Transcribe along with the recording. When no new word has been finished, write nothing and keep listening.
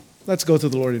Let's go to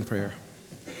the Lord in prayer.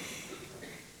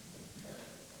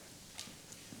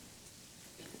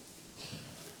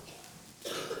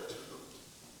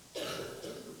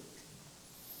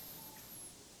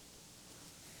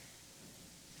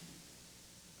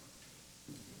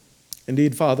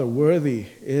 Indeed, Father, worthy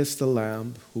is the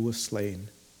Lamb who was slain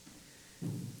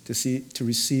to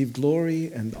receive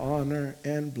glory and honor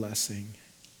and blessing.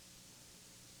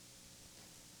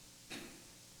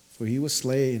 For he was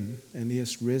slain and he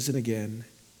has risen again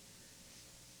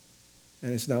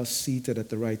and is now seated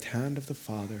at the right hand of the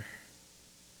Father,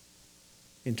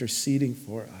 interceding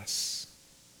for us.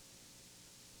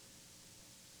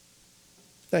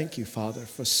 Thank you, Father,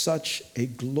 for such a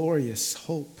glorious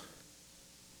hope,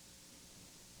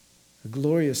 a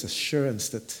glorious assurance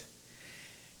that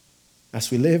as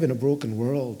we live in a broken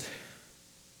world,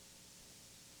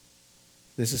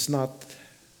 this is not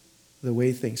the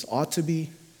way things ought to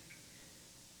be,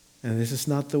 and this is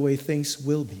not the way things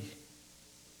will be.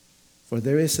 For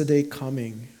there is a day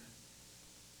coming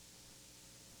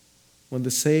when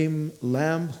the same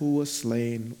Lamb who was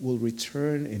slain will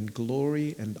return in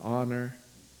glory and honor,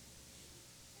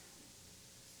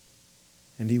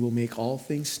 and he will make all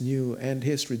things new, and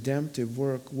his redemptive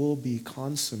work will be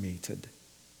consummated.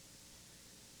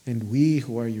 And we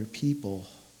who are your people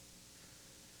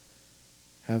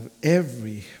have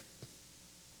every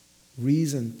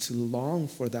reason to long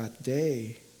for that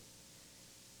day,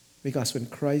 because when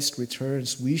Christ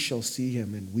returns, we shall see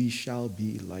him and we shall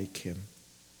be like him.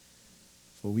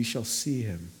 For we shall see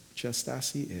him just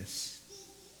as he is.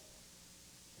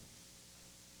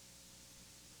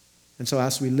 And so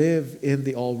as we live in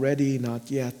the already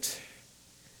not yet,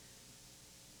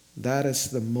 that is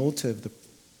the motive,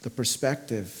 the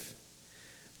perspective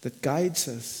that guides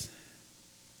us.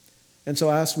 And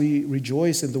so as we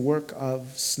rejoice in the work of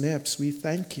SNPs, we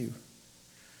thank you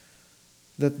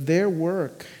that their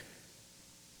work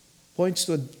points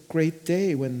to a great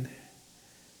day when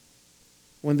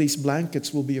these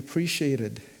blankets will be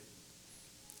appreciated,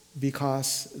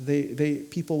 because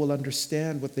people will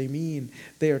understand what they mean.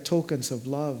 They are tokens of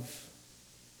love.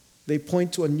 They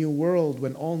point to a new world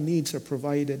when all needs are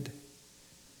provided,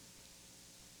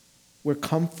 where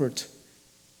comfort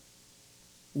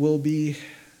will be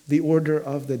the order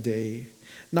of the day.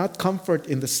 Not comfort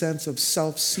in the sense of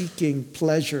self-seeking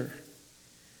pleasure,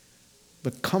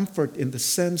 but comfort in the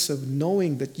sense of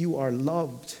knowing that you are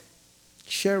loved,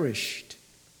 cherished,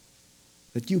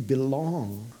 that you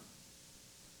belong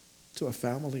to a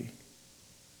family.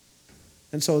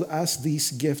 And so as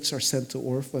these gifts are sent to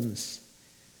orphans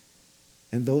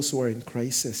and those who are in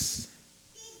crisis,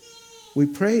 we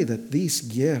pray that these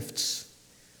gifts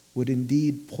would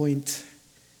indeed point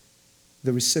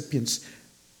the recipients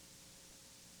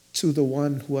to the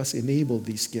one who has enabled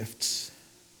these gifts,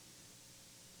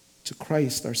 to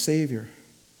Christ our Savior,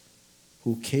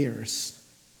 who cares,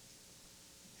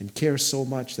 and cares so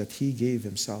much that he gave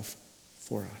himself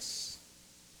for us.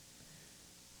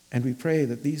 And we pray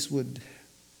that these would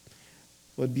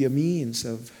be a means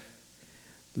of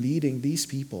leading these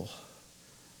people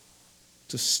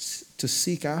to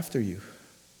seek after you,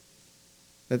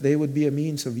 that they would be a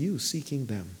means of you seeking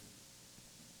them,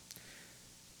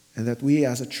 and that we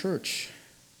as a church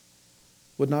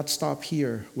would not stop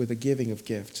here with the giving of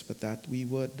gifts, but that we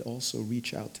would also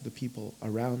reach out to the people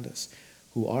around us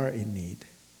who are in need.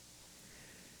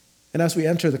 And as we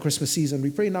enter the Christmas season,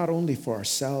 we pray not only for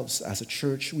ourselves as a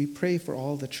church, we pray for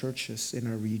all the churches in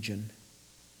our region,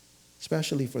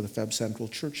 especially for the Feb Central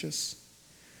churches.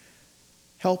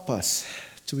 Help us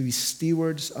to be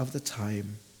stewards of the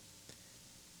time,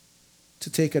 to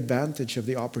take advantage of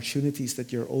the opportunities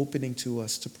that you're opening to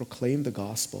us to proclaim the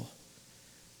gospel.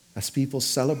 As people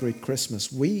celebrate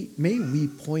Christmas, may we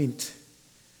point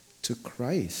to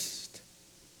Christ,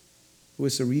 who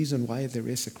is the reason why there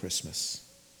is a Christmas.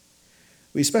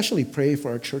 We especially pray for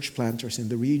our church planters in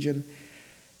the region.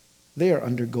 They are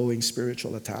undergoing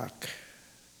spiritual attack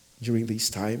during these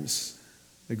times.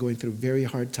 They're going through very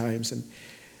hard times, and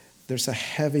there's a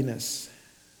heaviness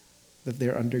that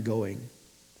they're undergoing.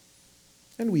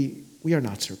 And we are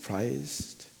not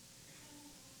surprised,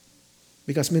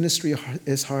 because ministry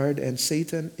is hard and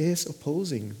Satan is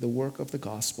opposing the work of the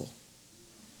gospel.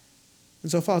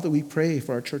 And so, Father, we pray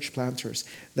for our church planters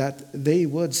that they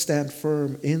would stand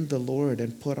firm in the Lord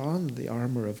and put on the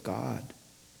armor of God,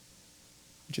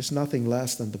 which is nothing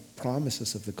less than the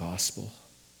promises of the gospel.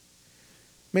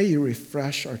 May you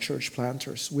refresh our church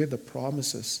planters with the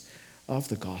promises of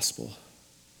the gospel.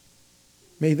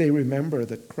 May they remember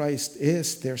that Christ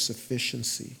is their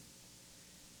sufficiency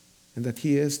and that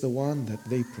he is the one that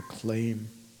they proclaim.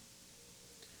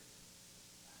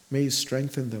 May you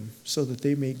strengthen them so that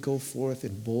they may go forth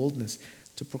in boldness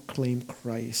to proclaim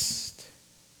Christ.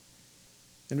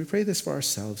 And we pray this for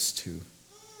ourselves too,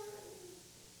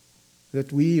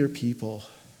 that we, your people,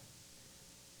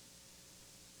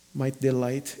 might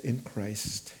delight in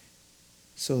Christ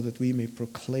so that we may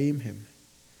proclaim him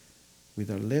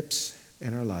with our lips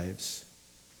and our lives,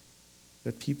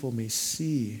 that people may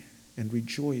see and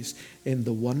rejoice in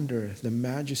the wonder, the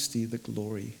majesty, the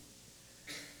glory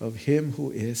of him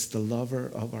who is the lover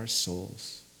of our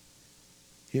souls,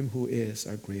 him who is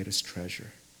our greatest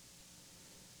treasure.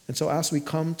 And so as we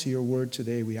come to your word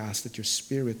today, we ask that your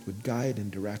Spirit would guide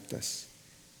and direct us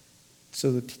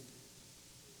so that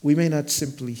we may not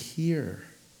simply hear,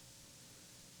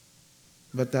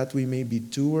 but that we may be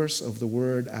doers of the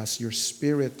word as your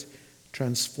Spirit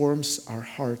transforms our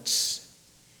hearts.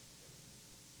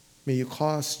 May you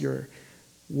cause your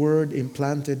word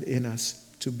implanted in us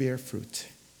to bear fruit,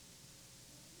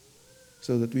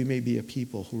 so that we may be a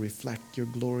people who reflect your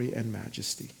glory and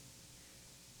majesty.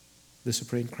 This we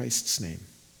pray in Christ's name.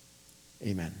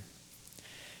 Amen.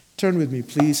 Turn with me,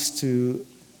 please, to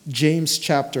James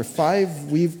chapter 5.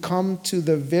 We've come to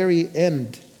the very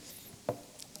end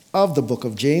of the book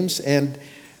of James, and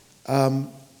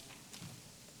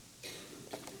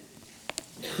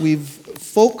we've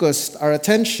focused our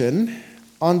attention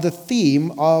on the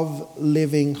theme of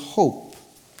living hope.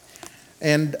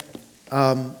 And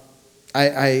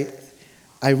I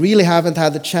really haven't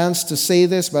had the chance to say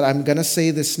this, but I'm going to say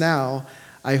this now.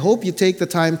 I hope you take the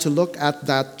time to look at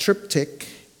that triptych,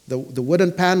 the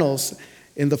wooden panels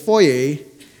in the foyer.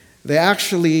 They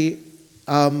actually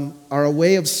are a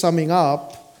way of summing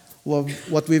up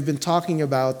what we've been talking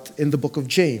about in the book of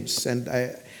James. And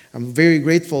I'm very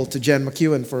grateful to Jen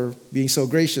McEwen for being so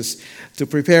gracious to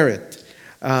prepare it.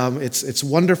 It's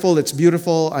wonderful. It's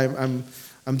beautiful.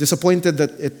 I'm disappointed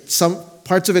that some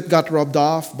parts of it got rubbed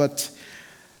off, but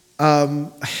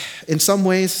in some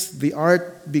ways the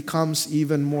art becomes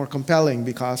even more compelling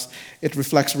because it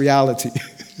reflects reality.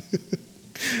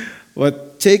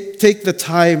 But take the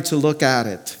time to look at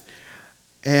it,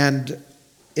 and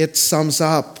it sums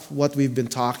up what we've been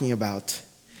talking about.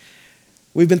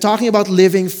 We've been talking about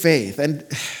living faith, and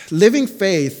living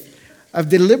faith, I've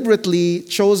deliberately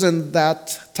chosen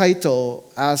that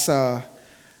title as a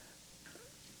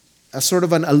sort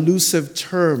of an elusive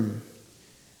term.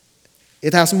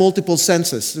 It has multiple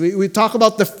senses. We talk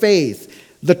about the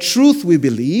faith, the truth we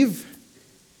believe,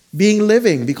 being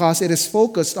living because it is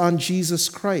focused on Jesus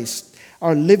Christ,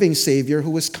 our living Savior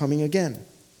who is coming again.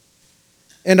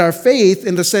 And our faith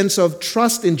in the sense of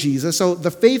trust in Jesus. So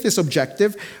the faith is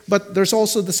objective, but there's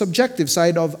also the subjective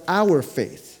side of our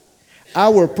faith,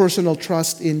 our personal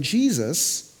trust in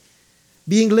Jesus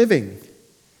being living,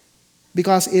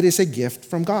 because it is a gift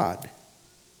from God.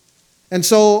 And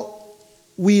so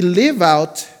we live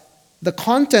out the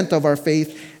content of our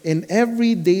faith in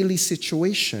every daily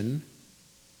situation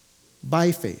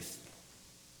by faith,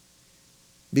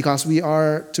 because we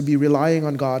are to be relying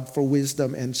on God for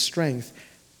wisdom and strength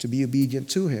to be obedient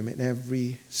to him in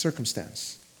every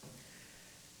circumstance.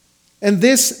 And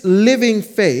this living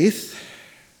faith,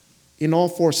 in all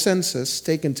four senses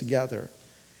taken together,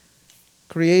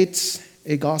 creates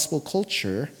a gospel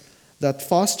culture that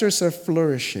fosters a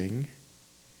flourishing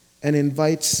and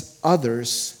invites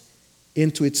others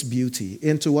into its beauty,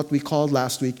 into what we called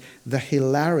last week the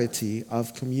hilarity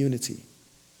of community.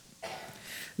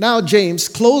 Now, James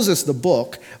closes the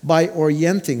book by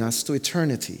orienting us to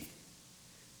eternity.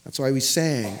 That's why we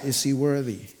sang, "Is he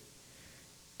worthy?"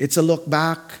 It's a look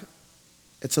back,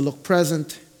 it's a look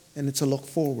present, and it's a look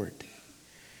forward.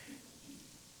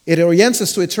 It orients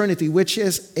us to eternity, which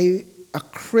is a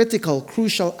critical,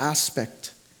 crucial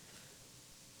aspect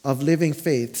of living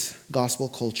faith, gospel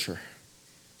culture.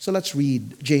 So let's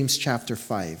read James chapter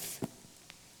 5.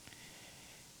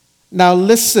 "Now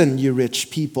listen, you rich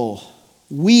people.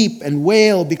 Weep and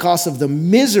wail because of the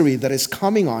misery that is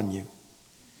coming on you.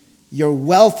 Your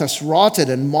wealth has rotted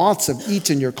and moths have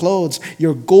eaten your clothes.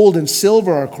 Your gold and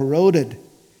silver are corroded.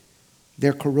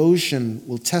 Their corrosion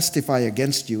will testify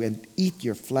against you and eat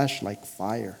your flesh like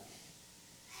fire.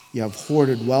 You have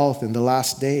hoarded wealth in the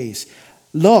last days.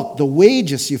 Look, the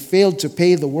wages you failed to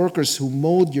pay the workers who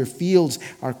mowed your fields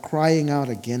are crying out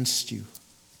against you.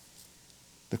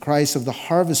 The cries of the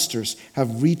harvesters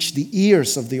have reached the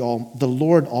ears of the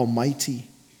Lord Almighty.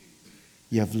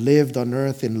 You have lived on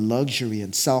earth in luxury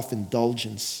and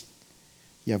self-indulgence.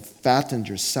 You have fattened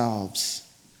yourselves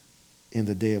in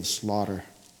the day of slaughter.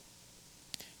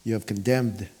 You have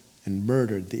condemned and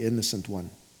murdered the innocent one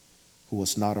who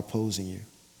was not opposing you.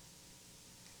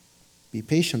 Be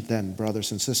patient then,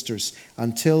 brothers and sisters,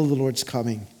 until the Lord's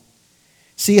coming.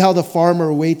 See how the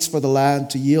farmer waits for the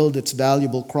land to yield its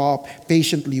valuable crop,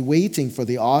 patiently waiting for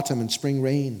the autumn and spring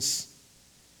rains.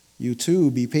 You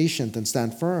too, be patient and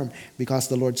stand firm, because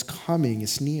the Lord's coming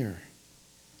is near.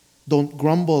 Don't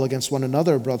grumble against one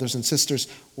another, brothers and sisters,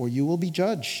 or you will be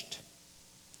judged.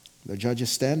 The judge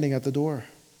is standing at the door.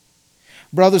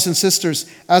 Brothers and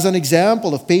sisters, as an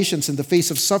example of patience in the face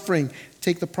of suffering,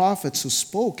 take the prophets who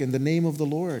spoke in the name of the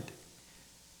Lord.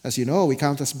 As you know, we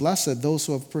count as blessed those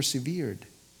who have persevered.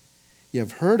 You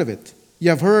have heard of it. You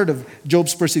have heard of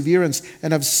Job's perseverance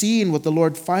and have seen what the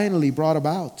Lord finally brought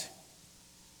about.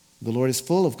 The Lord is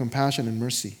full of compassion and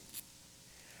mercy.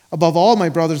 Above all, my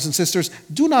brothers and sisters,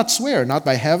 do not swear, not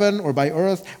by heaven or by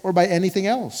earth or by anything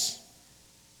else.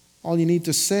 All you need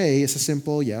to say is a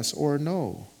simple yes or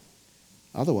no.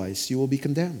 Otherwise, you will be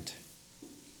condemned.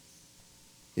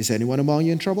 Is anyone among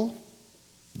you in trouble?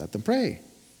 Let them pray.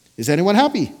 Is anyone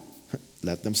happy?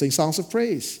 Let them sing songs of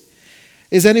praise.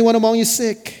 Is anyone among you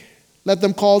sick? Let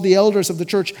them call the elders of the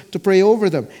church to pray over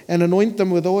them and anoint them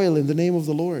with oil in the name of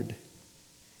the Lord.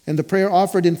 And the prayer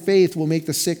offered in faith will make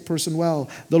the sick person well.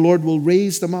 The Lord will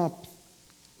raise them up.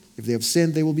 If they have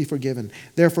sinned, they will be forgiven.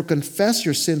 Therefore, confess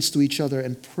your sins to each other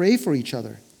and pray for each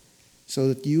other so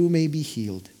that you may be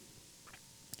healed.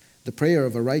 The prayer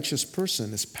of a righteous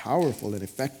person is powerful and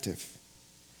effective.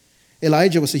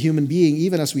 Elijah was a human being,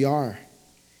 even as we are.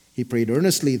 He prayed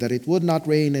earnestly that it would not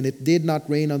rain, and it did not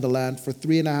rain on the land for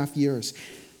 3.5 years.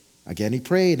 Again he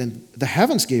prayed, and the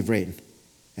heavens gave rain,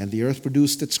 and the earth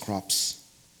produced its crops.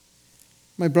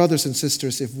 My brothers and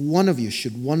sisters, if one of you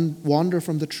should wander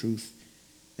from the truth,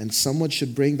 and someone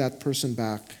should bring that person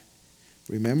back,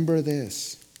 remember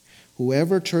this: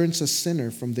 whoever turns a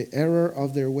sinner from the error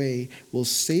of their way will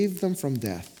save them from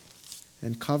death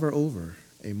and cover over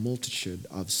a multitude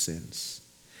of sins.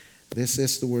 This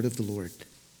is the word of the Lord.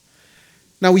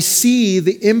 Now we see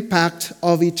the impact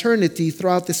of eternity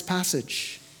throughout this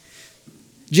passage.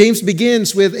 James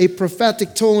begins with a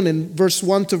prophetic tone in verse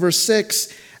 1 to verse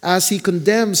 6 as he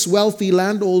condemns wealthy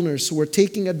landowners who were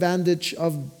taking advantage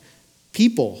of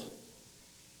people.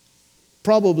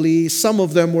 Probably some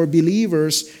of them were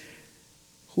believers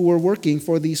who were working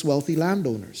for these wealthy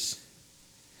landowners.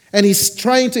 And he's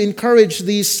trying to encourage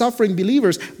these suffering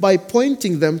believers by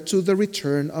pointing them to the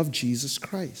return of Jesus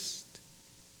Christ.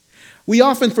 We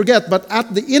often forget, but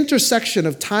at the intersection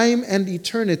of time and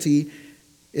eternity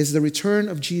is the return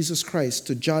of Jesus Christ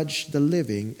to judge the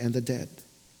living and the dead.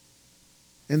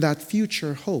 And that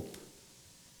future hope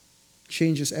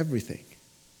changes everything.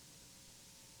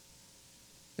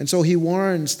 And so he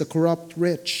warns the corrupt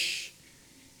rich.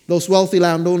 Those wealthy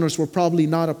landowners were probably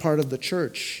not a part of the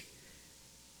church.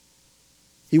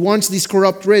 He warns these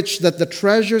corrupt rich that the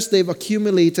treasures they've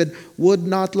accumulated would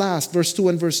not last. Verse 2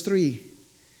 and verse 3.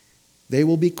 They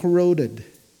will be corroded.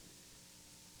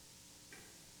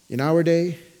 In our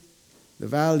day, the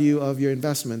value of your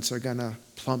investments are going to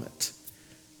plummet.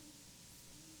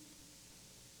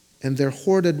 And their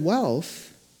hoarded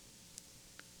wealth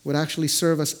would actually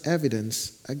serve as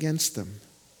evidence against them.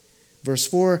 Verse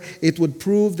 4, it would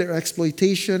prove their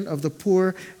exploitation of the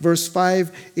poor. Verse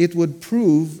 5, it would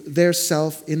prove their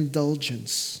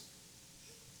self-indulgence.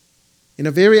 In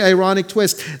a very ironic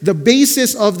twist, the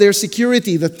basis of their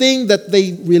security, the thing that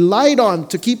they relied on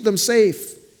to keep them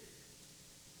safe,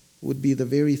 would be the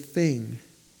very thing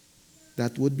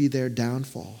that would be their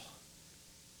downfall.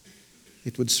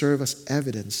 It would serve as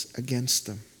evidence against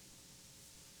them.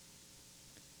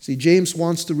 See, James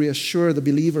wants to reassure the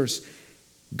believers,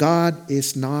 God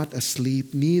is not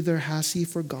asleep, neither has he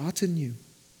forgotten you.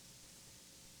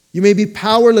 You may be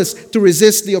powerless to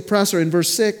resist the oppressor in verse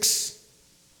 6.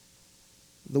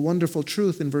 The wonderful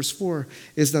truth in verse 4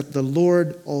 is that the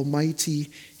Lord Almighty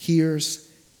hears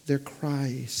their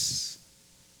cries.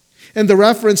 And the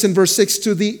reference in verse 6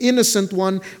 to the innocent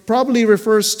one probably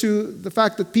refers to the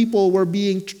fact that people were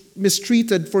being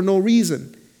mistreated for no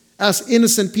reason. As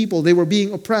innocent people, they were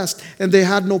being oppressed and they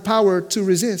had no power to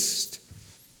resist.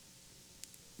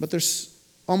 But there's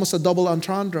almost a double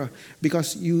entendre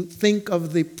because you think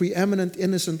of the preeminent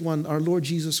innocent one, our Lord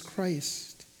Jesus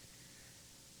Christ.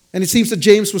 And it seems that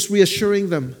James was reassuring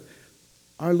them.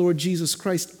 Our Lord Jesus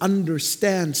Christ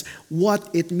understands what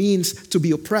it means to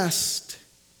be oppressed,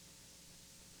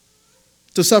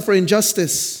 to suffer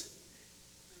injustice.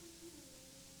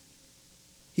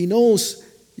 He knows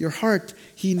your heart.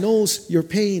 He knows your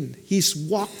pain. He's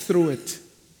walked through it.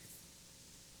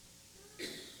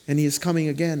 And he is coming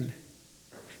again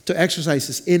to exercise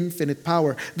his infinite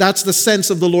power. That's the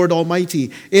sense of the Lord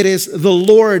Almighty. It is the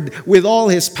Lord with all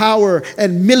his power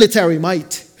and military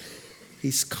might.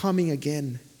 He's coming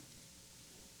again,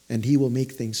 and he will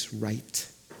make things right.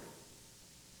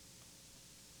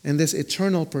 And this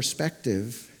eternal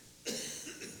perspective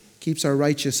keeps our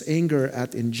righteous anger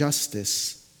at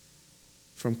injustice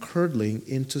from curdling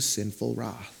into sinful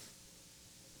wrath.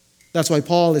 That's why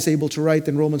Paul is able to write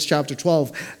in Romans chapter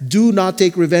 12, "Do not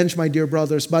take revenge, my dear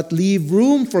brothers, but leave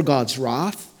room for God's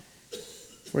wrath.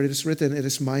 For it is written, 'It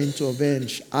is mine to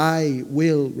avenge. I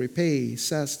will repay,'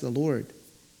 says the Lord.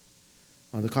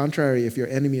 On the contrary, if your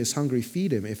enemy is hungry,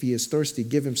 feed him. If he is thirsty,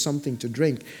 give him something to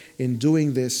drink. In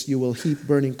doing this, you will heap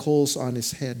burning coals on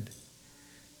his head.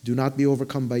 Do not be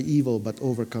overcome by evil, but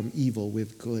overcome evil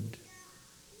with good."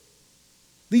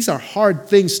 These are hard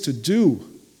things to do.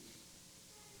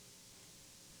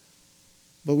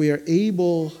 But we are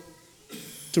able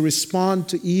to respond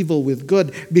to evil with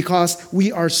good because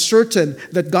we are certain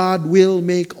that God will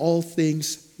make all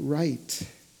things right.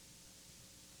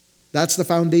 That's the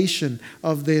foundation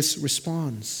of this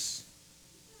response.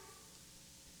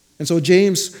 And so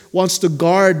James wants to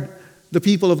guard the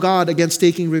people of God against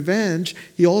taking revenge.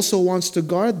 He also wants to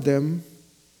guard them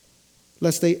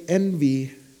lest they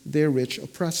envy their rich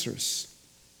oppressors.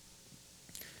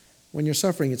 When you're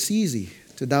suffering, it's easy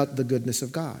to doubt the goodness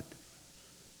of God.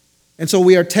 And so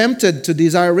we are tempted to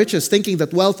desire riches, thinking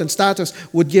that wealth and status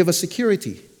would give us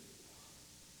security.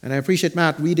 And I appreciate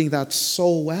Matt reading that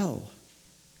so well.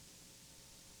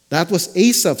 That was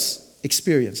Asaph's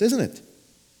experience, isn't it?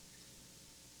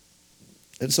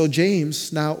 And so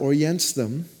James now orients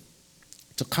them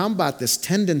to combat this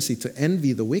tendency to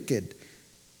envy the wicked.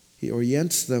 He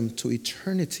orients them to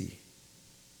eternity,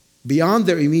 beyond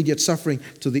their immediate suffering,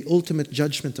 to the ultimate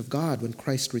judgment of God when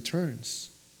Christ returns.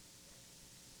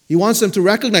 He wants them to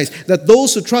recognize that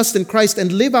those who trust in Christ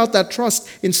and live out that trust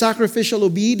in sacrificial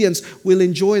obedience will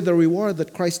enjoy the reward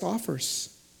that Christ offers.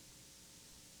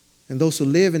 And those who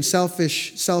live in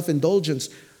selfish self-indulgence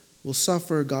will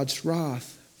suffer God's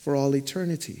wrath for all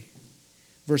eternity.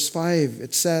 Verse 5,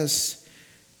 it says,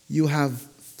 "You have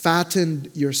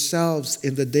fattened yourselves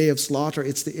in the day of slaughter."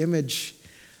 It's the image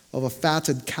of a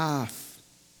fatted calf.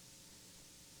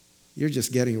 You're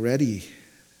just getting ready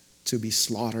to be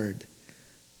slaughtered.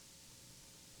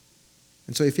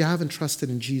 And so if you haven't trusted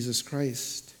in Jesus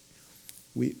Christ,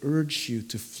 we urge you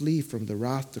to flee from the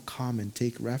wrath to come and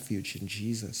take refuge in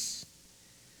Jesus.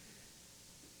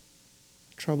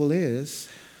 Trouble is,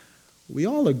 we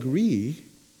all agree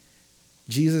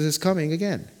Jesus is coming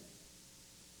again,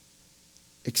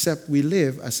 except we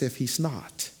live as if he's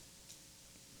not.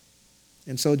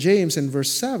 And so James in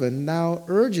verse 7 now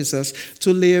urges us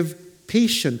to live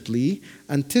patiently,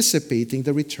 anticipating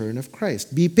the return of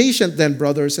Christ. "Be patient then,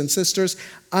 brothers and sisters,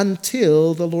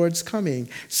 until the Lord's coming.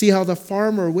 See how the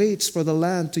farmer waits for the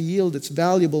land to yield its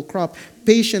valuable crop,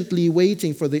 patiently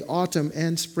waiting for the autumn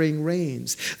and spring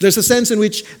rains." There's a sense in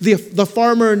which the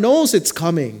farmer knows it's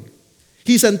coming.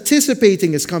 He's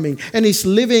anticipating it's coming, and he's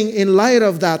living in light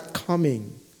of that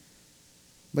coming.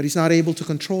 But he's not able to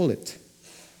control it.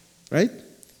 Right?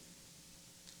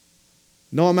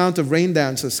 No amount of rain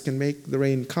dances can make the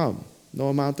rain come. No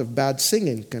amount of bad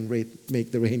singing can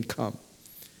make the rain come.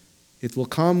 It will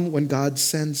come when God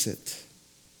sends it.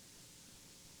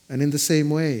 And in the same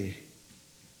way,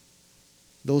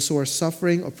 those who are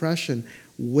suffering oppression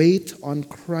wait on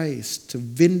Christ to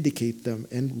vindicate them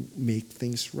and make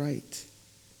things right,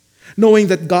 knowing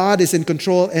that God is in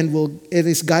control and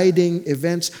is guiding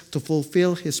events to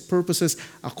fulfill his purposes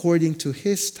according to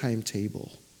his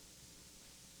timetable.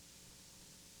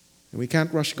 And we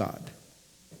can't rush God,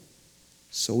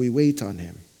 so we wait on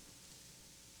him.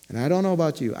 And I don't know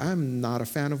about you, I'm not a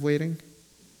fan of waiting,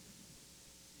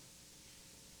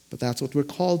 but that's what we're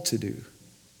called to do.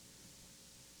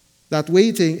 That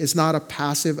waiting is not a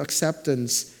passive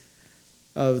acceptance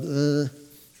of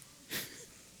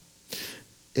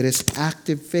it is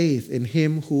active faith in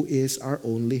him who is our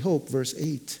only hope. Verse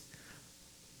 8.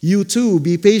 "You too,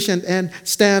 be patient and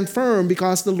stand firm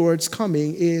because the Lord's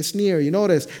coming is near." You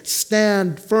notice,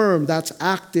 stand firm, that's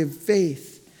active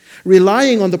faith.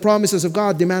 Relying on the promises of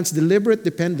God demands deliberate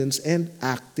dependence and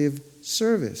active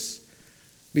service.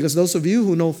 Because those of you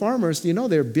who know farmers, you know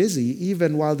they're busy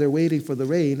even while they're waiting for the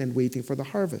rain and waiting for the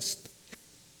harvest.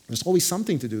 There's always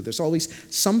something to do. There's always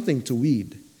something to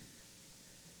weed.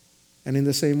 And in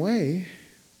the same way,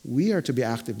 we are to be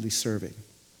actively serving.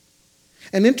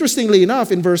 And interestingly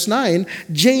enough, in verse 9,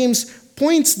 James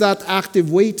points that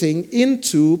active waiting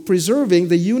into preserving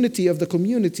the unity of the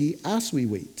community as we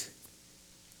wait.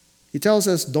 He tells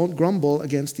us, don't grumble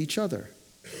against each other.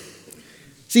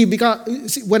 See,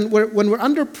 when we're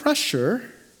under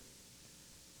pressure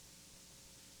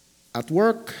at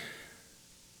work,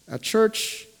 at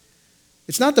church,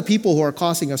 it's not the people who are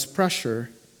causing us pressure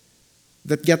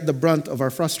that get the brunt of our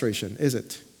frustration, is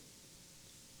it?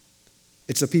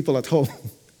 It's the people at home.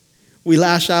 We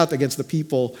lash out against the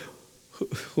people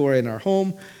who are in our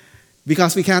home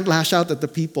because we can't lash out at the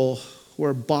people who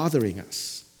are bothering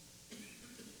us.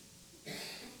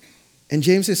 And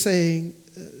James is saying,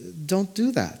 don't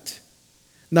do that.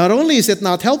 Not only is it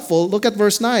not helpful, look at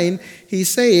verse 9. He's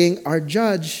saying our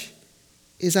judge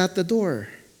is at the door.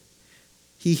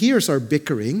 He hears our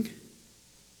bickering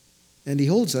and he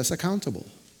holds us accountable.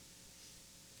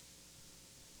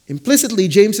 Implicitly,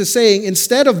 James is saying,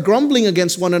 instead of grumbling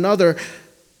against one another,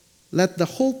 let the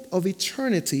hope of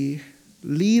eternity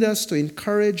lead us to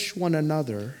encourage one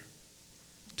another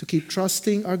to keep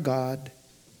trusting our God,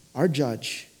 our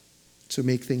judge, to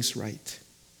make things right.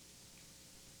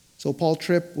 So Paul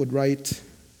Tripp would write,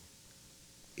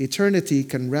 eternity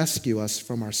can rescue us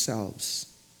from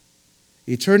ourselves.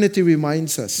 Eternity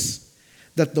reminds us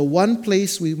that the one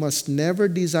place we must never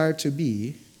desire to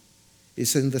be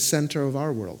is in the center of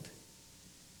our world.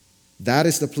 That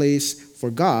is the place for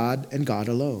God and God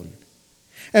alone.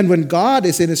 And when God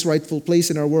is in his rightful place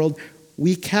in our world,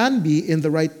 we can be in the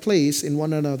right place in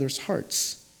one another's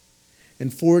hearts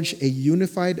and forge a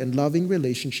unified and loving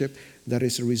relationship that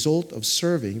is a result of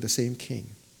serving the same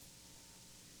King.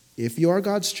 If you are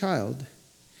God's child,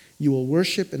 you will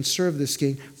worship and serve this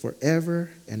King forever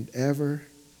and ever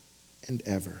and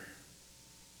ever.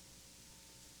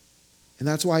 And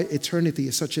that's why eternity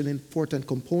is such an important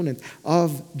component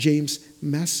of James'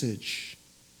 message.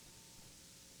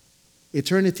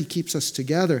 Eternity keeps us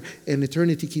together, and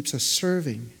eternity keeps us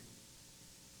serving.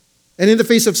 And in the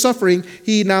face of suffering,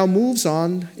 he now moves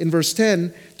on in verse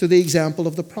 10 to the example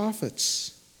of the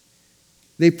prophets.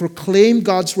 They proclaim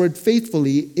God's word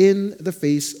faithfully in the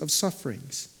face of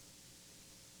sufferings.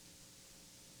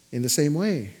 In the same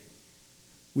way,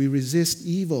 we resist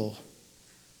evil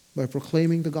by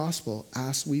proclaiming the gospel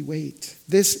as we wait.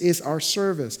 This is our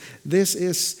service. This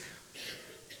is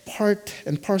part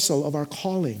and parcel of our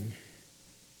calling.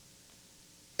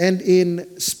 And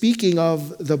in speaking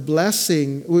of the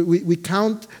blessing, we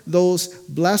count those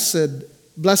blessed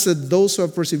those who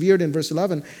have persevered in verse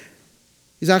 11.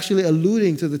 He's actually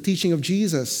alluding to the teaching of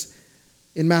Jesus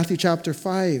in Matthew chapter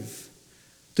 5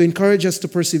 to encourage us to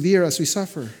persevere as we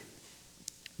suffer.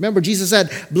 Remember, Jesus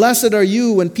said, "Blessed are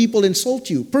you when people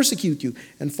insult you, persecute you,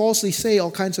 and falsely say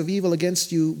all kinds of evil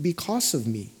against you because of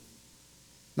me."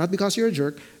 Not because you're a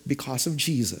jerk, because of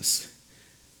Jesus.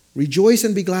 Rejoice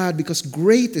and be glad, because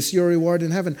great is your reward in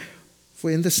heaven.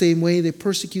 For in the same way they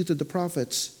persecuted the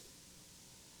prophets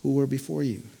who were before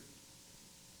you.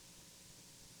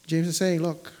 James is saying,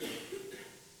 look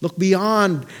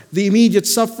beyond the immediate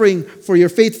suffering for your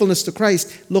faithfulness to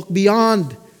Christ. Look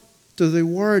beyond to the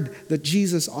reward that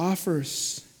Jesus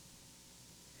offers.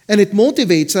 And it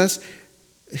motivates us,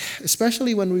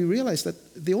 especially when we realize that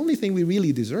the only thing we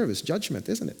really deserve is judgment,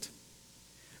 isn't it?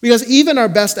 Because even our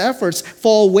best efforts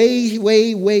fall way,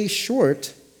 way, way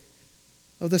short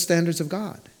of the standards of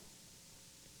God.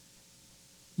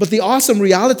 But the awesome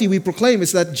reality we proclaim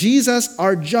is that Jesus,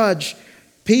 our judge,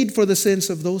 paid for the sins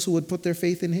of those who would put their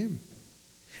faith in him.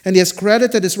 And he has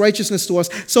credited his righteousness to us,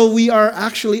 so we are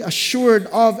actually assured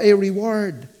of a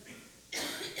reward.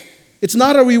 It's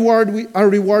not a reward we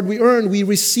earn. We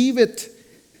receive it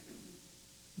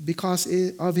because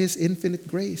of his infinite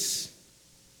grace.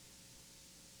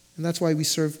 And that's why we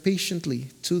serve patiently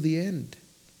to the end.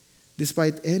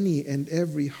 Despite any and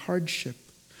every hardship,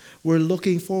 we're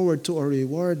looking forward to a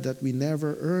reward that we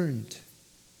never earned.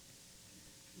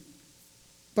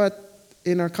 But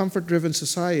in our comfort-driven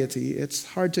society, it's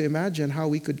hard to imagine how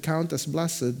we could count as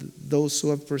blessed those who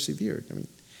have persevered. I mean,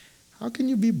 how can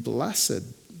you be blessed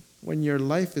when your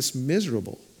life is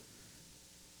miserable?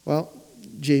 Well,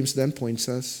 James then points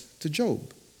us to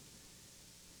Job.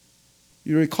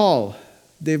 You recall,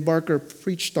 Dave Barker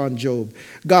preached on Job.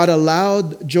 God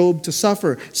allowed Job to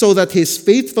suffer so that his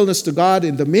faithfulness to God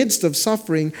in the midst of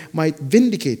suffering might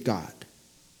vindicate God.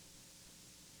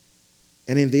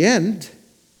 And in the end,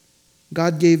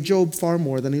 God gave Job far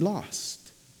more than he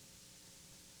lost.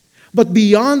 But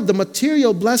beyond the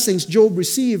material blessings Job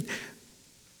received,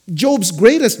 Job's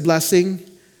greatest blessing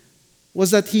was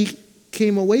that he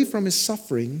came away from his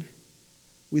suffering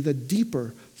with a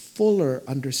deeper, fuller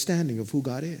understanding of who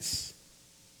God is.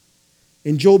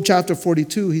 In Job chapter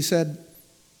 42, he said,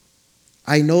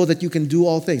 "I know that you can do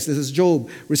all things." This is Job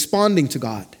responding to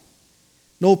God.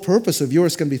 "No purpose of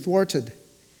yours can be thwarted.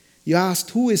 You asked,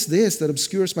 who is this that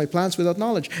obscures my plans without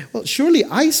knowledge? Well, surely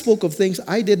I spoke of things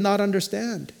I did not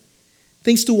understand,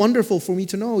 things too wonderful for me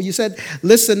to know. You said,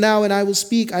 listen now and I will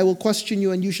speak. I will question you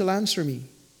and you shall answer me."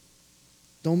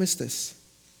 Don't miss this.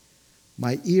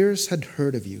 "My ears had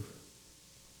heard of you,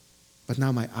 but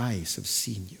now my eyes have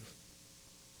seen you."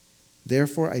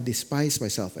 Therefore I despise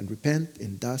myself and repent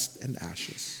in dust and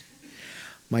ashes.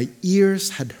 My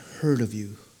ears had heard of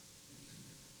you,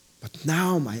 but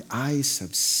now my eyes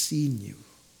have seen you.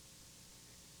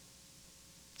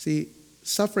 See,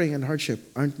 suffering and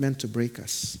hardship aren't meant to break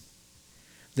us.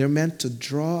 They're meant to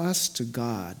draw us to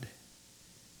God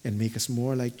and make us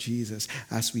more like Jesus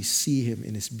as we see him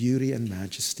in his beauty and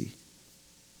majesty.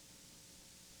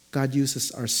 God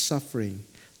uses our suffering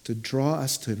to draw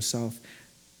us to himself,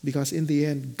 because in the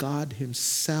end, God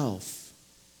himself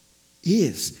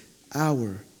is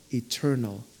our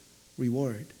eternal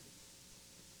reward.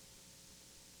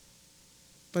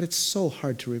 But it's so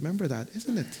hard to remember that,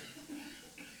 isn't it?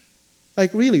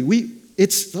 Like really,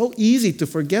 it's so easy to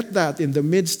forget that in the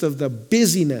midst of the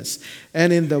busyness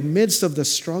and in the midst of the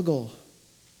struggle.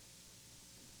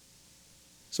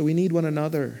 So we need one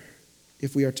another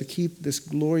if we are to keep this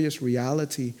glorious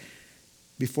reality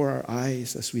before our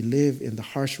eyes as we live in the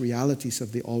harsh realities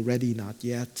of the already not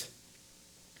yet.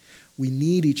 We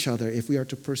need each other if we are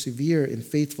to persevere in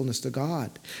faithfulness to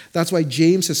God. That's why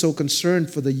James is so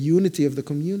concerned for the unity of the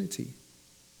community.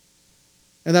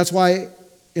 And that's why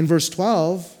in verse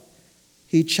 12,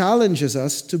 he challenges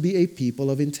us to be a people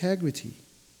of integrity.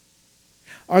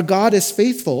 Our God is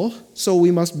faithful, so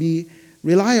we must be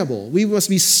reliable. We must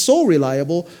be so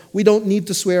reliable, we don't need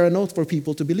to swear an oath for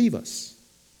people to believe us.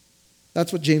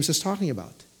 That's what James is talking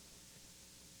about.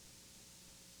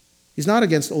 He's not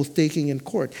against oath-taking in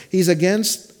court. He's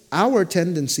against our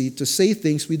tendency to say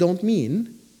things we don't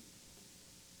mean,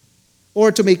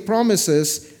 or to make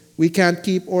promises we can't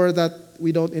keep or that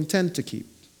we don't intend to keep.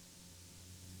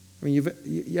 I mean,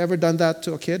 you ever done that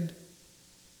to a kid?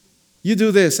 You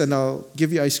do this and I'll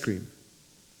give you ice cream.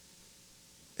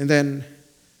 And then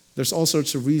there's all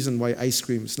sorts of reasons why ice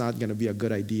cream is not going to be a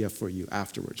good idea for you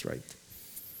afterwards, right?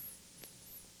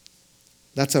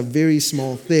 That's a very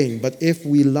small thing. But if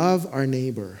we love our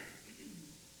neighbor,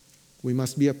 we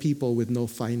must be a people with no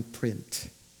fine print.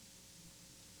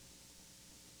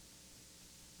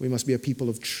 We must be a people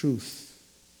of truth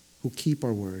who keep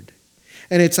our word.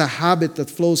 And it's a habit that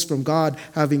flows from God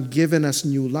having given us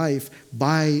new life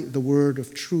by the word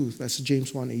of truth, as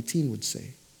James 1:18 would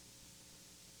say.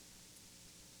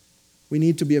 We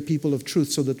need to be a people of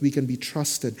truth so that we can be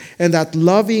trusted. And that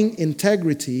loving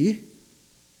integrity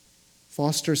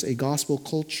fosters a gospel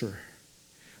culture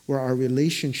where our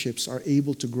relationships are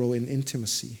able to grow in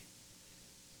intimacy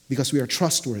because we are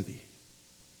trustworthy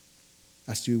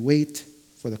as we wait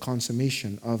for the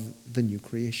consummation of the new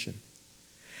creation.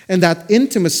 And that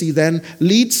intimacy then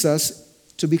leads us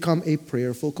to become a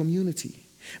prayerful community.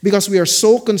 Because we are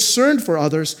so concerned for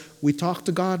others, we talk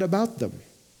to God about them.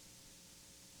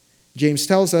 James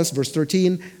tells us, verse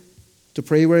 13, to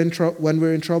pray when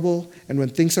we're in trouble, and when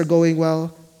things are going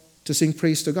well, to sing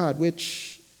praise to God,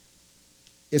 which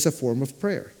is a form of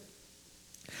prayer.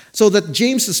 So that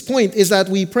James's point is that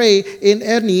we pray in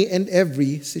any and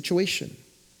every situation.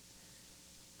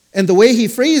 And the way he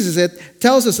phrases it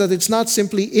tells us that it's not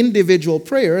simply individual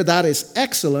prayer, that is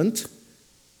excellent,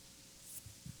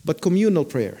 but communal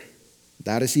prayer.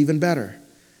 That is even better.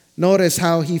 Notice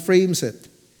how he frames it.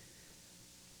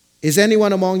 Is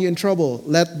anyone among you in trouble?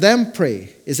 Let them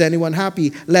pray. Is anyone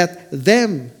happy? Let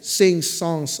them sing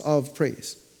songs of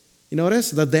praise. You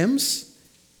notice the thems?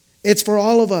 It's for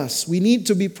all of us. We need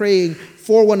to be praying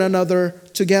for one another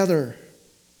together.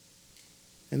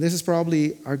 And this is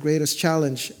probably our greatest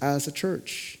challenge as a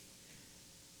church,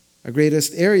 our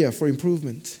greatest area for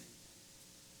improvement.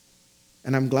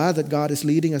 And I'm glad that God is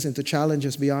leading us into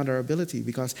challenges beyond our ability,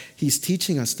 because he's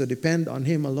teaching us to depend on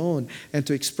him alone and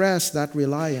to express that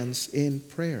reliance in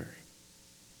prayer.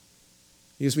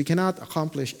 Because we cannot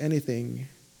accomplish anything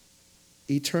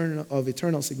of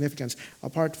eternal significance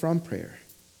apart from prayer.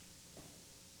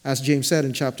 As James said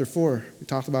in chapter 4, we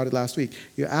talked about it last week,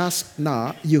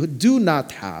 you do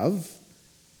not have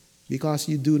because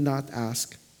you do not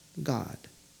ask God.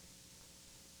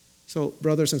 So,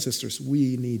 brothers and sisters,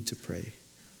 we need to pray.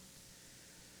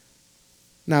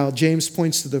 Now, James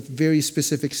points to the very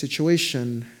specific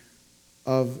situation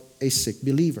of a sick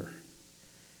believer.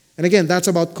 And again, that's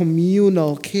about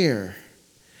communal care.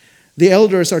 The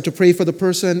elders are to pray for the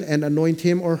person and anoint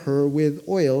him or her with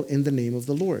oil in the name of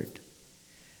the Lord.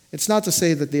 It's not to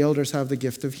say that the elders have the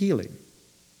gift of healing.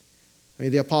 I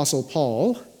mean, the Apostle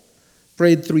Paul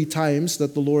prayed 3 times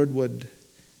that the Lord would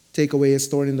take away his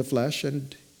thorn in the flesh,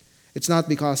 and it's not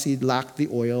because he lacked the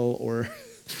oil or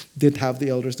didn't have the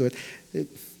elders do it.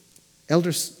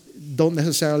 Elders don't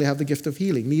necessarily have the gift of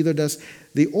healing. Neither does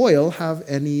the oil have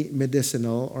any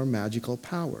medicinal or magical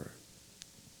power.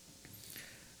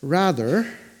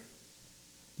 Rather,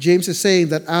 James is saying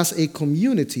that as a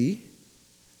community,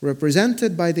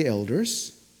 represented by the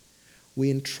elders, we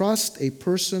entrust a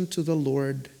person to the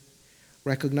Lord,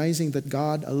 recognizing that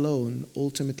God alone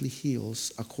ultimately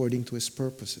heals according to his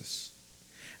purposes.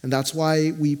 And that's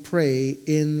why we pray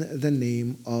in the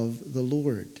name of the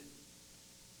Lord.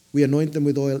 We anoint them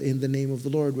with oil in the name of the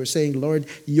Lord. We're saying, Lord,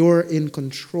 you're in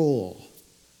control.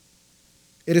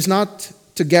 It is not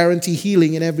to guarantee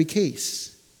healing in every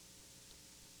case.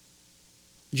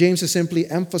 James is simply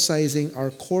emphasizing our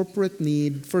corporate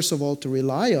need, first of all, to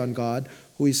rely on God,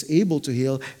 who is able to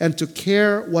heal, and to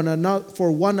care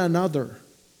for one another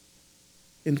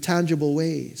in tangible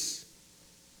ways.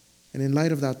 And in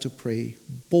light of that, to pray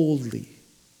boldly.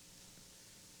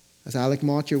 As Alec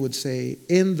Motyer would say,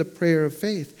 in the prayer of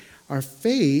faith, our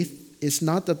faith is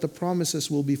not that the promises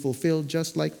will be fulfilled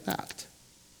just like that.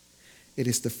 It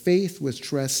is the faith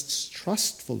which rests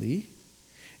trustfully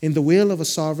in the will of a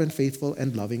sovereign, faithful,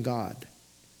 and loving God.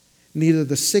 Neither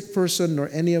the sick person nor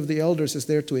any of the elders is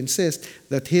there to insist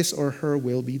that his or her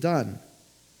will be done,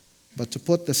 but to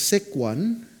put the sick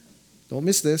one, don't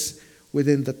miss this,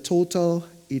 within the total,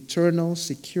 eternal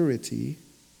security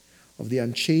of the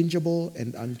unchangeable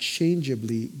and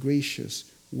unchangeably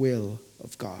gracious will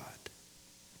of God.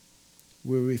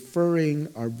 We're referring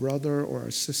our brother or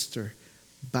our sister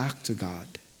back to God.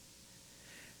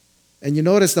 And you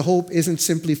notice the hope isn't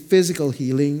simply physical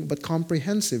healing, but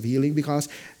comprehensive healing, because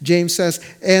James says,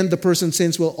 and the person's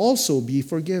sins will also be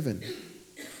forgiven.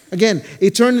 Again,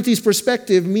 eternity's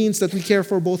perspective means that we care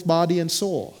for both body and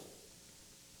soul.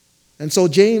 And so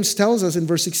James tells us in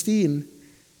verse 16,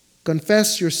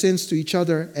 confess your sins to each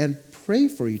other and pray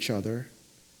for each other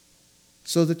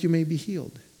so that you may be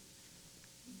healed.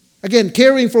 Again,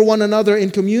 caring for one another in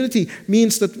community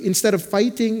means that instead of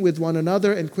fighting with one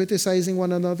another and criticizing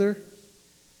one another,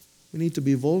 we need to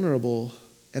be vulnerable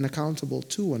and accountable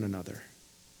to one another.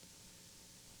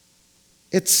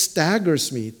 It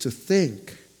staggers me to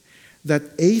think that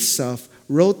Asaph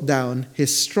wrote down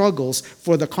his struggles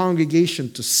for the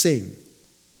congregation to sing.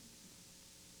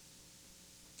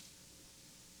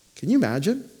 Can you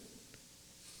imagine?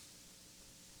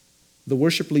 The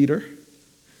worship leader,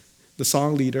 the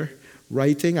song leader,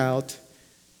 writing out,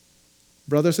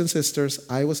 brothers and sisters,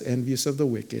 I was envious of the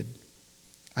wicked.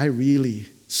 I really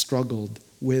struggled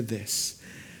with this.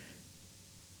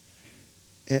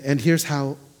 And here's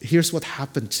what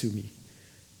happened to me.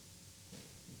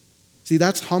 See,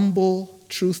 that's humble,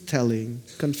 truth-telling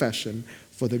confession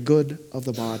for the good of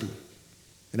the body.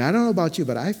 And I don't know about you,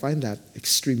 but I find that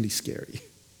extremely scary.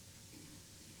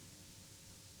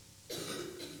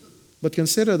 But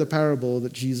consider the parable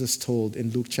that Jesus told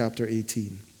in Luke chapter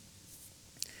 18.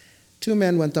 2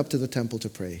 men went up to the temple to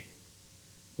pray,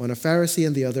 one a Pharisee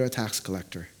and the other a tax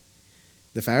collector.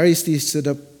 The Pharisee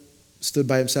stood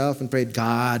by himself and prayed,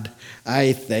 God,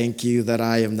 I thank you that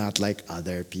I am not like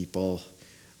other people,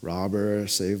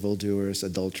 robbers, evildoers,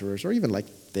 adulterers, or even like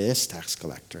this tax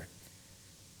collector.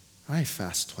 I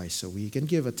fast twice a week and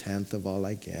give 1/10 of all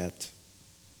I get.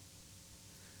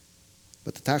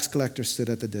 But the tax collector stood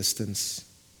at a distance.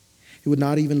 He would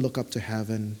not even look up to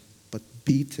heaven, but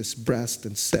beat his breast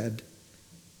and said,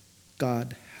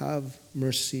 God, have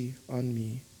mercy on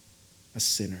me, a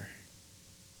sinner.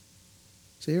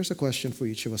 So here's a question for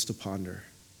each of us to ponder.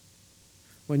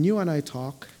 When you and I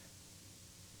talk,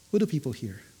 who do people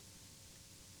hear?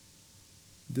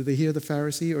 Do they hear the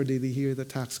Pharisee or do they hear the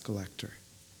tax collector?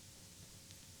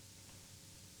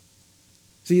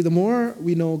 See, the more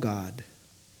we know God,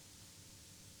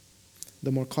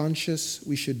 the more conscious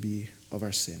we should be of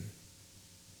our sin.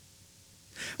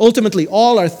 Ultimately,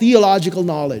 all our theological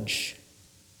knowledge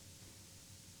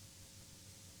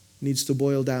needs to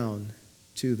boil down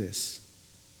to this.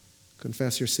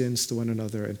 Confess your sins to one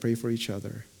another and pray for each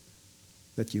other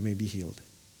that you may be healed.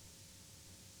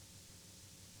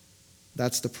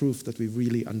 That's the proof that we've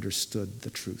really understood the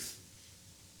truth.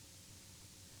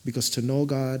 Because to know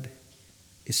God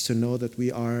is to know that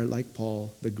we are, like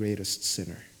Paul, the greatest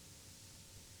sinner.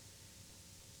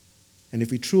 And if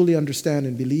we truly understand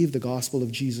and believe the gospel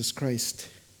of Jesus Christ,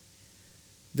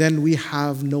 then we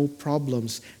have no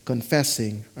problems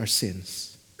confessing our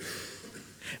sins.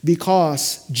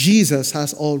 Because Jesus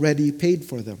has already paid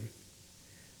for them.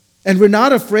 And we're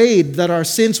not afraid that our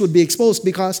sins would be exposed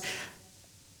because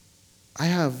I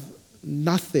have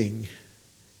nothing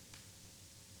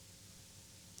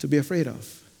to be afraid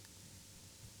of.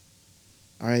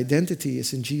 Our identity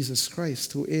is in Jesus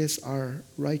Christ, who is our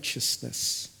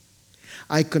righteousness.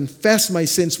 I confess my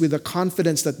sins with the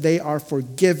confidence that they are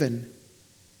forgiven.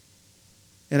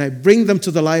 And I bring them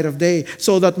to the light of day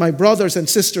so that my brothers and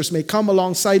sisters may come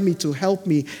alongside me to help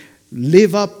me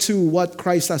live up to what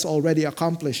Christ has already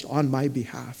accomplished on my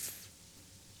behalf.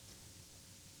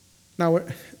 Now,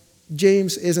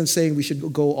 James isn't saying we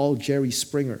should go all Jerry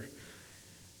Springer,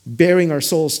 bearing our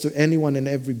souls to anyone and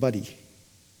everybody.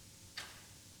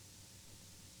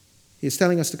 He's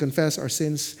telling us to confess our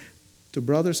sins to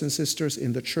brothers and sisters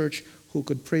in the church who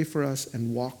could pray for us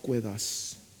and walk with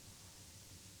us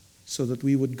so that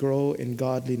we would grow in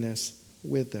godliness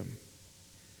with them.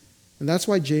 And that's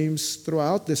why James,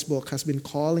 throughout this book, has been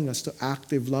calling us to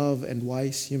active love and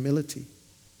wise humility.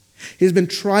 He's been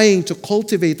trying to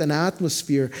cultivate an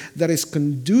atmosphere that is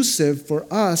conducive for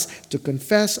us to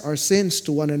confess our sins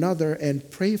to one another and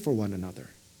pray for one another.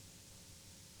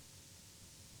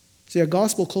 See, a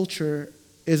gospel culture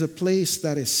is a place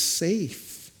that is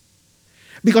safe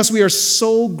because we are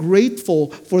so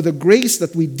grateful for the grace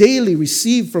that we daily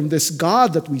receive from this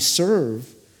God that we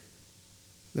serve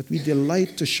that we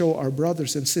delight to show our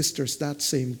brothers and sisters that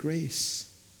same grace.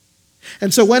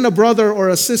 And so when a brother or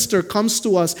a sister comes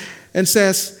to us and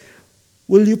says,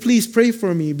 "Will you please pray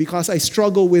for me because I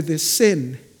struggle with this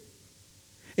sin?"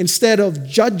 Instead of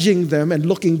judging them and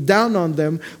looking down on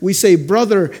them, we say,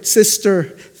 "Brother,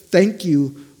 sister, thank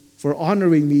you for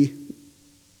honoring me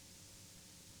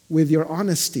with your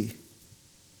honesty.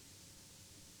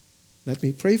 Let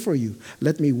me pray for you.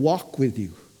 Let me walk with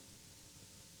you.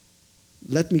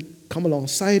 Let me come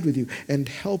alongside with you and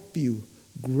help you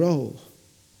grow."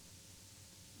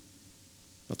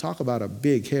 Now talk about a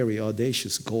big, hairy,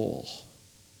 audacious goal.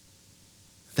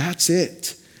 That's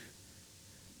it.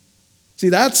 See,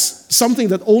 that's something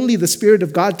that only the Spirit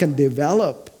of God can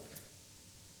develop.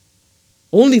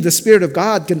 Only the Spirit of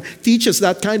God can teach us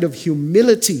that kind of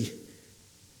humility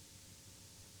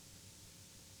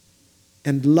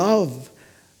and love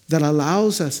that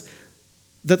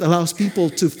allows people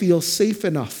to feel safe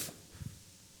enough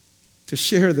to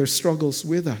share their struggles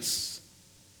with us.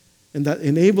 And that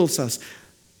enables us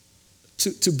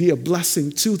to be a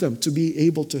blessing to them, to be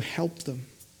able to help them.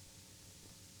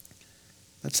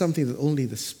 That's something that only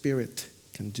the Spirit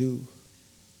can do.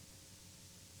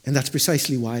 And that's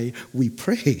precisely why we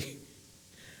pray.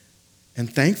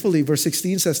 And thankfully, verse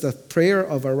 16 says the prayer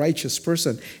of a righteous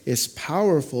person is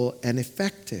powerful and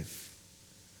effective.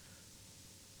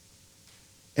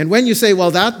 And when you say,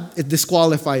 "Well, it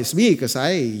disqualifies me because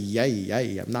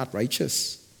I'm not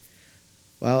righteous."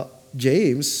 Well,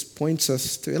 James points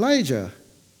us to Elijah.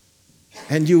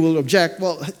 And you will object,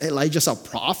 "Well, Elijah's a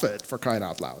prophet, for crying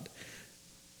out loud.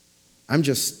 I'm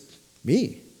just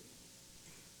me."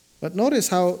 But notice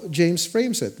how James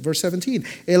frames it. Verse 17,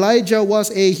 Elijah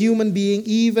was a human being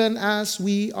even as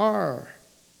we are.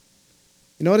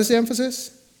 You notice the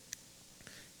emphasis?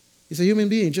 He's a human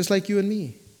being just like you and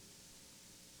me.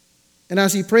 And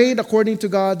as he prayed according to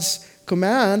God's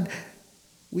command,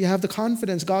 we have the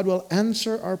confidence God will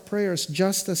answer our prayers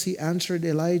just as he answered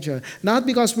Elijah. Not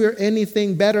because we're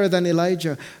anything better than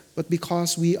Elijah, but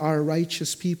because we are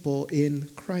righteous people in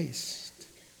Christ.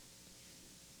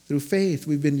 Through faith,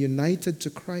 we've been united to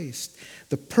Christ.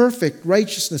 The perfect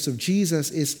righteousness of Jesus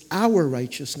is our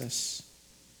righteousness.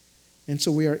 And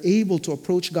so we are able to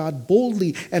approach God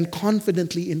boldly and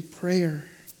confidently in prayer.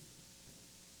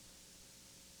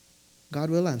 God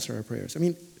will answer our prayers. I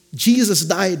mean, Jesus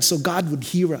died so God would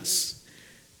hear us.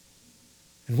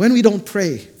 And when we don't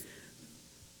pray,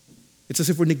 it's as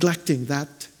if we're neglecting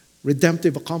that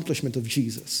redemptive accomplishment of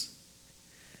Jesus.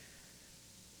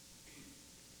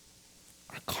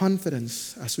 Our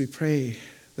confidence as we pray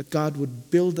that God would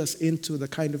build us into the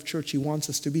kind of church he wants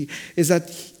us to be is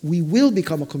that we will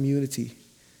become a community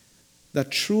that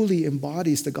truly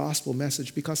embodies the gospel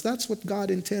message, because that's what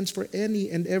God intends for any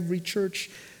and every church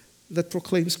that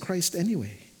proclaims Christ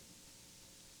anyway.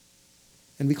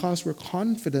 And because we're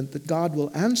confident that God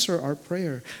will answer our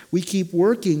prayer, we keep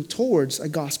working towards a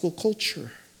gospel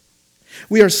culture.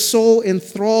 We are so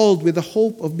enthralled with the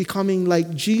hope of becoming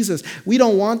like Jesus. We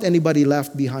don't want anybody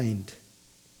left behind.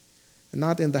 And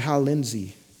not in the Hal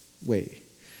Lindsey way.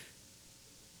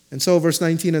 And so verse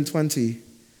 19 and 20,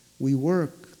 we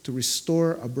work to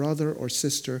restore a brother or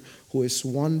sister who is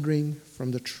wandering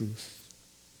from the truth.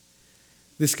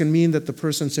 This can mean that the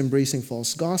person's embracing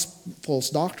false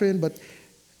doctrine, but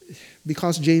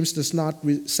because James does not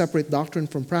separate doctrine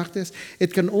from practice,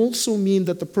 it can also mean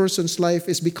that the person's life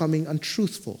is becoming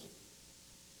untruthful.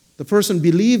 The person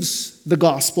believes the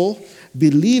gospel,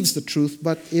 believes the truth,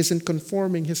 but isn't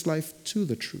conforming his life to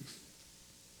the truth.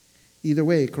 Either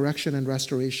way, correction and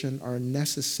restoration are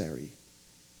necessary,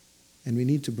 and we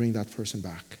need to bring that person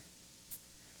back.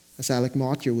 As Alec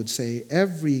Motyer would say,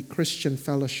 every Christian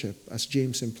fellowship, as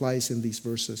James implies in these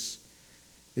verses,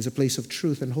 is a place of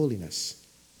truth and holiness.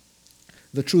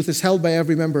 The truth is held by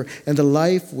every member, and the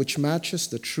life which matches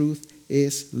the truth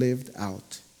is lived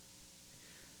out.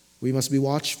 We must be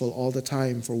watchful all the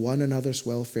time for one another's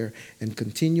welfare and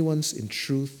continuance in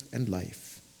truth and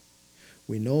life.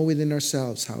 We know within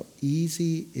ourselves how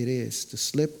easy it is to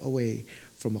slip away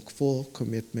from a full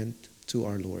commitment to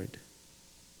our Lord.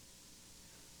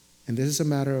 And this is a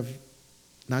matter of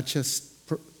not just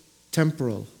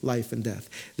temporal life and death.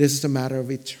 This is a matter of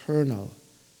eternal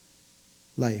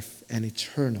life and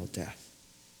eternal death.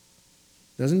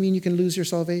 Doesn't mean you can lose your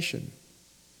salvation.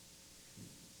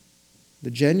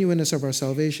 The genuineness of our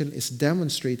salvation is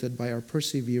demonstrated by our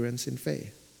perseverance in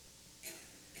faith,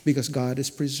 because God is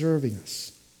preserving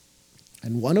us.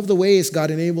 And one of the ways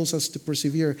God enables us to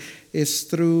persevere is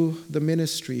through the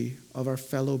ministry of our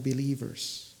fellow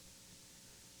believers.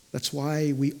 That's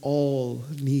why we all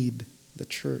need the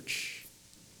church.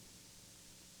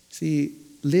 See,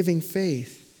 living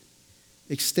faith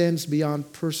extends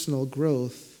beyond personal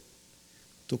growth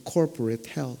to corporate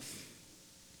health.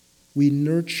 We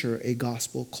nurture a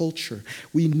gospel culture.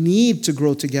 We need to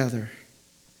grow together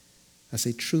as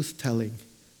a truth-telling,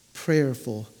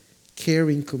 prayerful,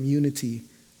 caring community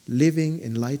living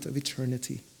in light of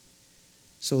eternity,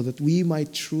 so that we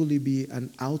might truly be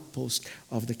an outpost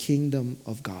of the kingdom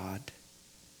of God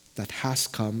that has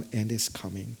come and is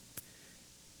coming.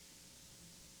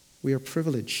 We are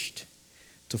privileged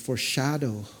to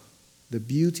foreshadow the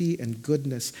beauty and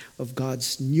goodness of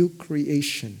God's new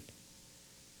creation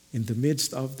in the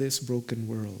midst of this broken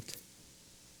world.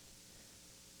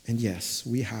 And yes,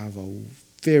 we have a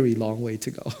very long way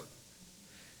to go.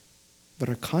 But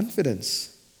our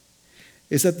confidence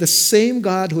is that the same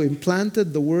God who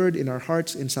implanted the word in our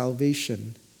hearts in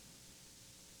salvation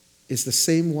is the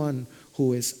same one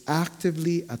who is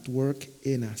actively at work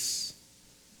in us,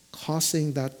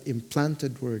 causing that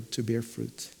implanted word to bear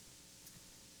fruit.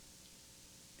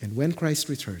 And when Christ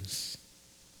returns,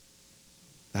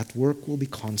 that work will be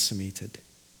consummated.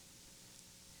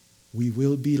 We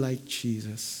will be like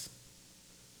Jesus.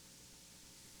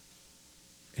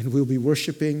 And we'll be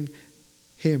worshiping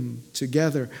Him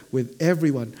together with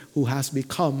everyone who has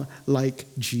become like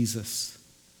Jesus.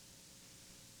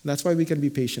 That's why we can be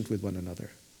patient with one another.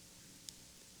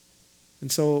 And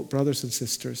so, brothers and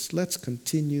sisters, let's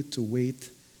continue to wait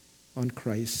on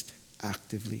Christ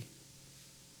actively.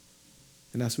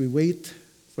 And as we wait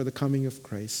for the coming of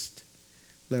Christ,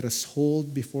 let us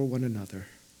hold before one another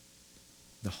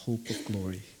the hope of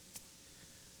glory.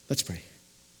 Let's pray.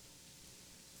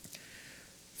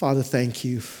 Father, thank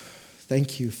you.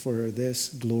 Thank you for this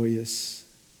glorious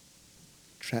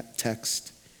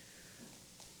text,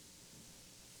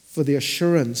 for the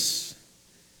assurance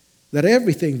that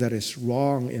everything that is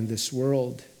wrong in this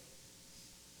world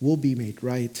will be made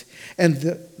right, and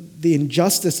the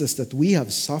injustices that we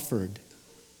have suffered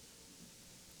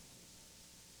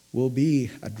will be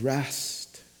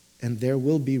addressed, and there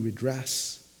will be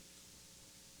redress.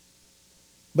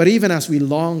 But even as we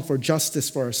long for justice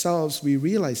for ourselves, we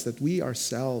realize that we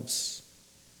ourselves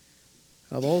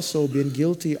have also been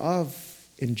guilty of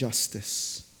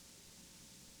injustice.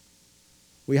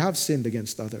 We have sinned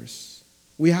against others.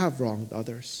 We have wronged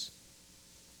others.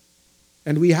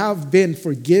 And we have been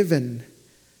forgiven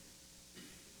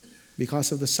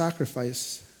because of the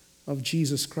sacrifice of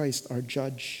Jesus Christ, our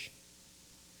judge.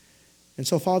 And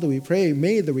so, Father, we pray,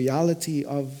 may the reality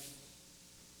of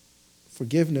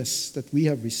forgiveness that we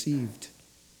have received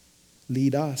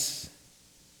lead us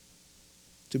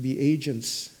to be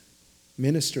agents,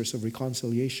 ministers of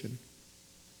reconciliation,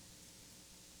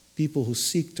 people who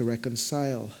seek to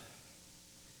reconcile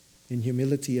in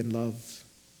humility and love,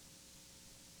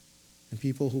 and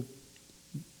people who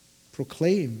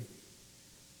proclaim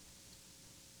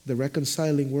the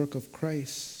reconciling work of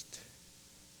Christ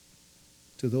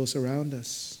to those around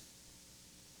us.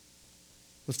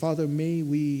 But Father, may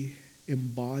we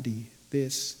embody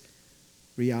this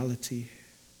reality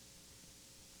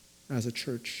as a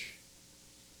church,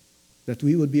 that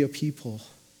we would be a people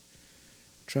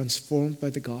transformed by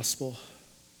the gospel,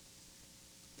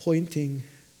 pointing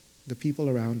the people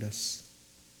around us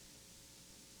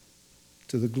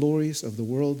to the glories of the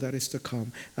world that is to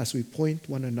come, as we point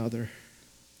one another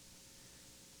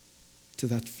to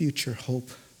that future hope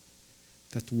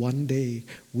that one day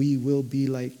we will be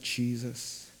like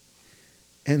Jesus,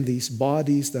 and these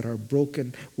bodies that are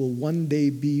broken will one day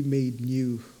be made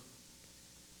new.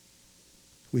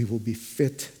 We will be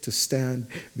fit to stand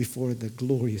before the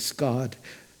glorious God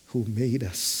who made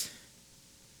us.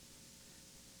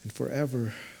 And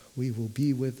forever we will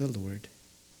be with the Lord.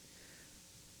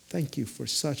 Thank you for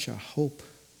such a hope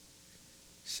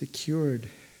secured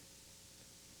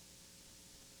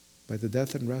by the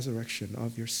death and resurrection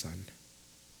of your Son.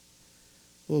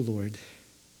 O Lord,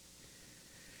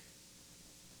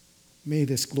 may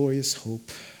this glorious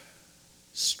hope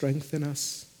strengthen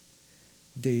us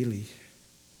daily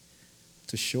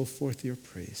to show forth your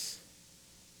praise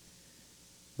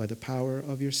by the power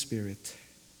of your Spirit.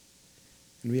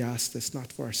 And we ask this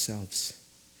not for ourselves,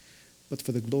 but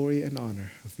for the glory and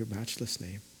honor of your matchless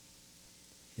name.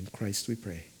 In Christ we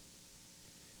pray.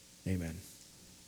 Amen.